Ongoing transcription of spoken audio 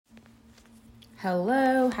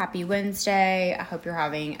Hello, happy Wednesday. I hope you're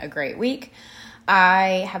having a great week.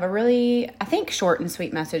 I have a really, short and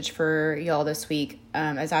sweet message for y'all this week.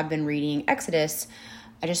 As I've been reading Exodus,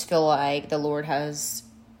 I just feel like the Lord has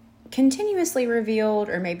continuously revealed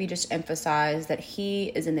or maybe just emphasized that He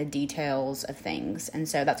is in the details of things. And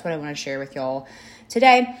so that's what I want to share with y'all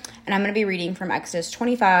today. And I'm going to be reading from Exodus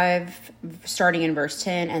 25, starting in verse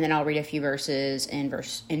 10, and then I'll read a few verses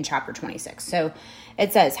in chapter 26. So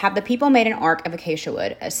it says, "Have the people made an ark of acacia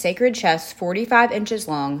wood, a sacred chest 45 inches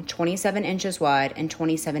long, 27 inches wide, and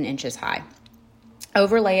 27 inches high.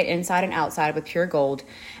 Overlay it inside and outside with pure gold,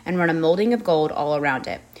 and run a molding of gold all around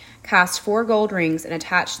it. Cast 4 gold rings and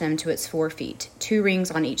attach them to its 4 feet, 2 rings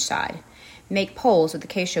on each side. Make poles with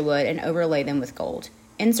acacia wood and overlay them with gold.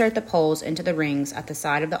 Insert the poles into the rings at the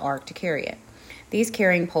side of the ark to carry it. These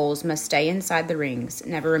carrying poles must stay inside the rings,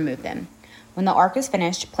 never remove them. When the ark is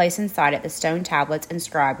finished, place inside it the stone tablets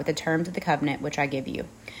inscribed with the terms of the covenant which I give you.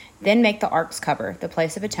 Then make the ark's cover, the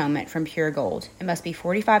place of atonement, from pure gold. It must be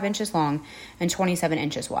 45 inches long and 27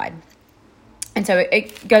 inches wide." And so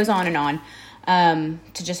it goes on and on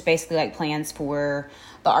to just basically like plans for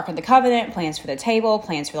the Ark of the Covenant, plans for the table,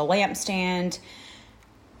 plans for the lampstand.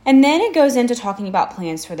 And then it goes into talking about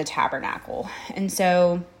plans for the tabernacle. And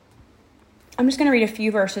so I'm just going to read a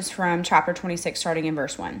few verses from chapter 26, starting in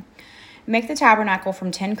verse 1. "Make the tabernacle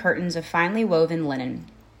from 10 curtains of finely woven linen.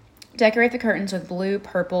 Decorate the curtains with blue,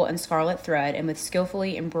 purple, and scarlet thread and with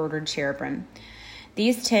skillfully embroidered cherubim.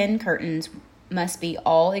 These 10 curtains must be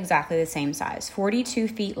all exactly the same size, 42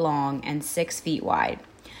 feet long and 6 feet wide.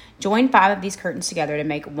 Join 5 of these curtains together to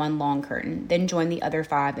make one long curtain. Then join the other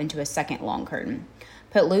 5 into a second long curtain.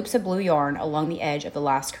 Put loops of blue yarn along the edge of the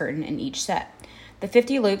last curtain in each set. The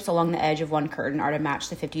 50 loops along the edge of one curtain are to match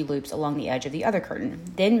the 50 loops along the edge of the other curtain.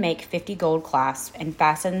 Then make 50 gold clasps and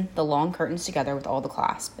fasten the long curtains together with all the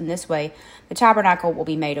clasps. In this way, the tabernacle will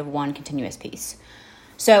be made of one continuous piece."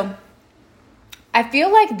 So I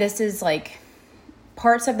feel like this is like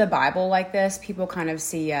parts of the Bible like this people kind of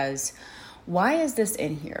see as, why is this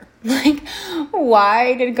in here? Like,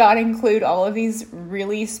 why did God include all of these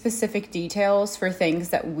really specific details for things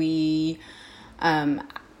that we,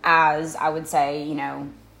 as I would say,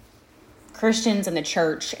 Christians in the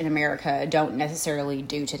church in America don't necessarily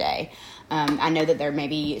do today? I know that there may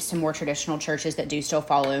be some more traditional churches that do still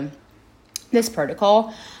follow this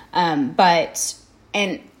protocol. And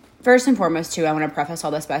first and foremost, too, I want to preface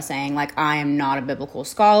all this by saying, I am not a biblical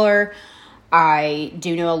scholar. I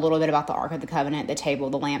do know a little bit about the Ark of the Covenant, the table,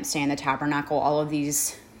 the lampstand, the tabernacle. All of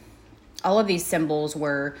these symbols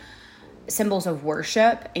were symbols of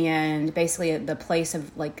worship, and basically the place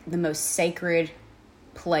of the most sacred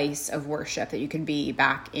place of worship that you could be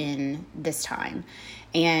back in this time.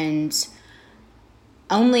 And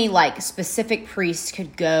only specific priests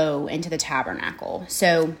could go into the tabernacle.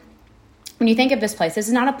 So when you think of this place, this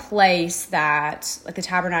is not a place that, the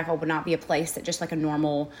tabernacle would not be a place that just a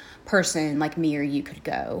normal person like me or you could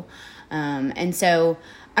go. And so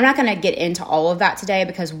I'm not going to get into all of that today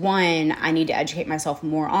because, one, I need to educate myself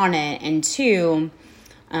more on it. And two,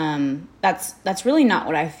 that's really not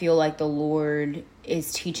what I feel like the Lord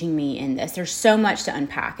is teaching me in this. There's so much to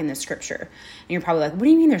unpack in the scripture. And you're probably like, what do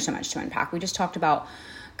you mean there's so much to unpack? We just talked about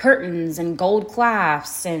curtains and gold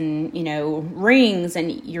clasps and, rings,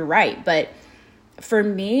 and you're right. But for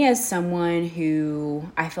me, as someone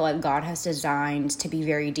who I feel like God has designed to be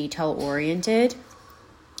very detail oriented,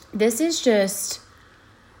 this is just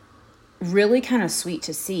really kind of sweet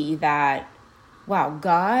to see that, wow,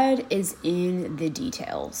 God is in the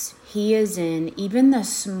details. He is in even the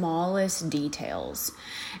smallest details.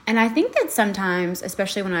 And I think that sometimes,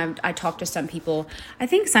 especially when I talk to some people, I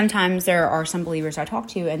think sometimes there are some believers I talk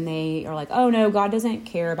to and they are like, oh no, God doesn't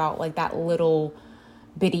care about that little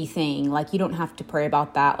bitty thing. You don't have to pray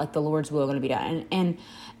about that. The Lord's will going to be done. And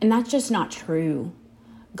that's just not true.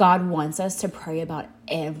 God wants us to pray about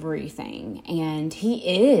everything. And He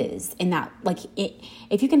is in that,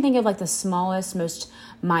 if you can think of the smallest, most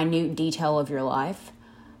minute detail of your life,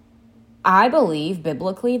 I believe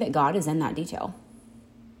biblically that God is in that detail.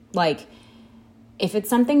 If it's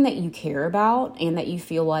something that you care about and that you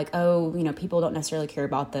feel people don't necessarily care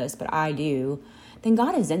about this, but I do, then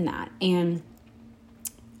God is in that. And,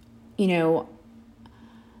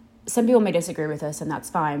 some people may disagree with us, and that's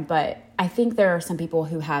fine. But I think there are some people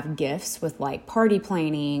who have gifts with party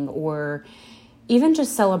planning or even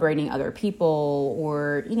just celebrating other people,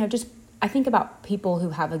 or, just I think about people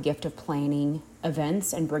who have a gift of planning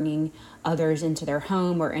events and bringing others into their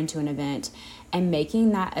home or into an event and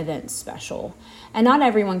making that event special. And not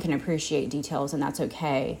everyone can appreciate details, and that's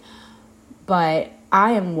okay. But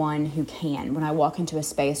I am one who can, when I walk into a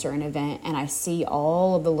space or an event and I see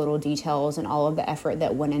all of the little details and all of the effort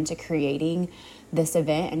that went into creating this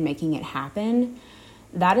event and making it happen,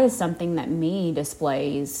 that is something that me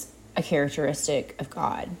displays a characteristic of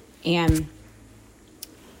God. And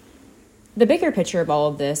the bigger picture of all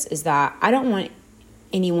of this is that I don't want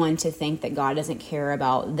anyone to think that God doesn't care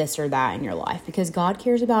about this or that in your life, because God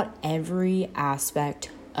cares about every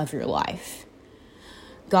aspect of your life.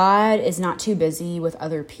 God is not too busy with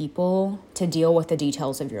other people to deal with the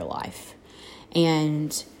details of your life.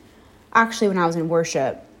 And actually, when I was in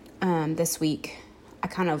worship this week, I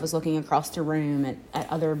kind of was looking across the room at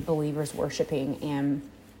other believers worshiping, and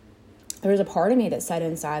there was a part of me that said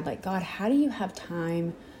inside, like, God, how do you have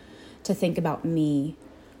time to think about me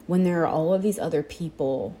when there are all of these other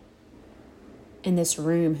people in this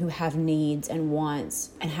room who have needs and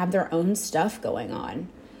wants and have their own stuff going on?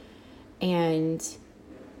 And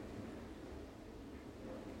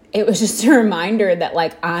it was just a reminder that,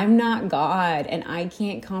 like, I'm not God and I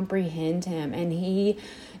can't comprehend him. And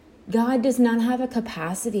God does not have a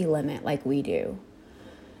capacity limit like we do.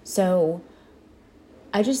 So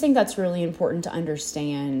I just think that's really important to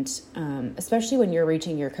understand, especially when you're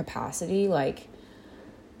reaching your capacity. Like,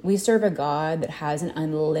 we serve a God that has an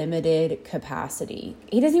unlimited capacity.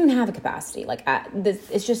 He doesn't even have a capacity. Like,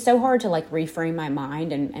 it's just so hard to, like, reframe my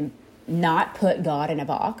mind and not put God in a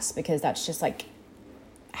box, because that's just, like,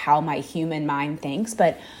 how my human mind thinks.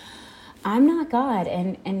 But I'm not God,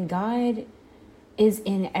 and God is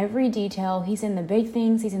in every detail. He's in the big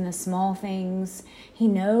things. He's in the small things. He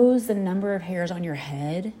knows the number of hairs on your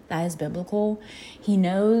head. That is biblical. He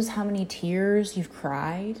knows how many tears you've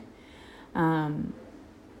cried. And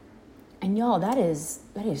y'all, that is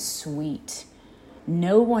sweet.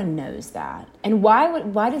 No one knows that. And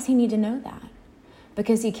why does he need to know that?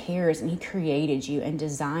 Because he cares, and he created you and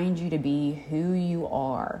designed you to be who you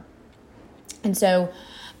are. And so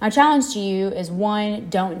my challenge to you is, one,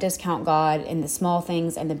 don't discount God in the small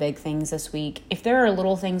things and the big things this week. If there are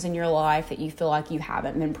little things in your life that you feel like you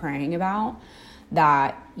haven't been praying about,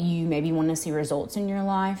 that you maybe want to see results in your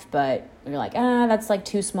life, but you're like, that's like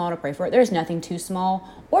too small to pray for. There's nothing too small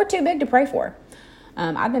or too big to pray for.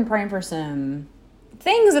 I've been praying for some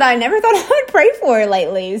things that I never thought I would pray for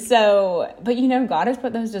lately. But God has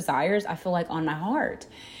put those desires, I feel like, on my heart.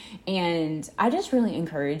 And I just really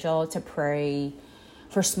encourage y'all to pray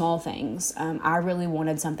for small things. I really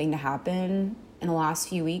wanted something to happen in the last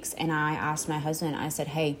few weeks, and I asked my husband, I said,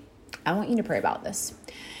 hey, I want you to pray about this.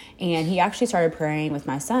 And he actually started praying with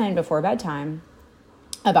my son before bedtime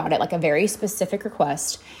about it, like a very specific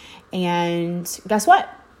request. And guess what?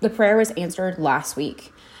 The prayer was answered last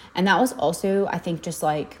week. And that was also, I think, just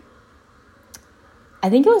like, I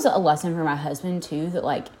think it was a lesson for my husband too, that,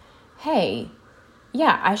 like, hey,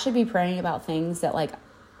 yeah, I should be praying about things that, like,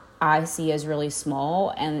 I see as really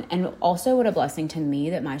small, and also what a blessing to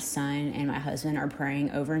me that my son and my husband are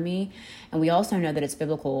praying over me. And we also know that it's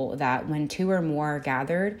biblical that when two or more are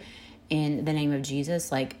gathered in the name of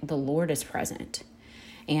Jesus, like, the Lord is present.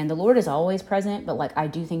 And the Lord is always present, but, like, I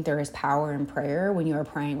do think there is power in prayer when you are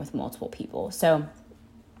praying with multiple people. So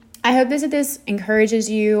I hope this encourages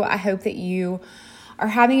you. I hope that you are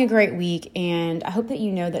having a great week, and I hope that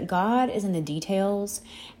you know that God is in the details.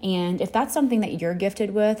 And if that's something that you're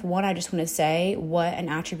gifted with, one, I just want to say what an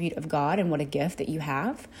attribute of God and what a gift that you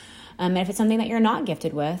have. And if it's something that you're not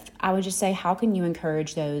gifted with, I would just say, how can you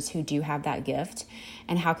encourage those who do have that gift?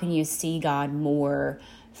 And how can you see God more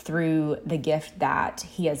through the gift that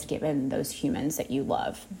he has given those humans that you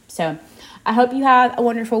love? So I hope you have a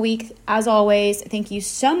wonderful week. As always, thank you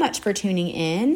so much for tuning in.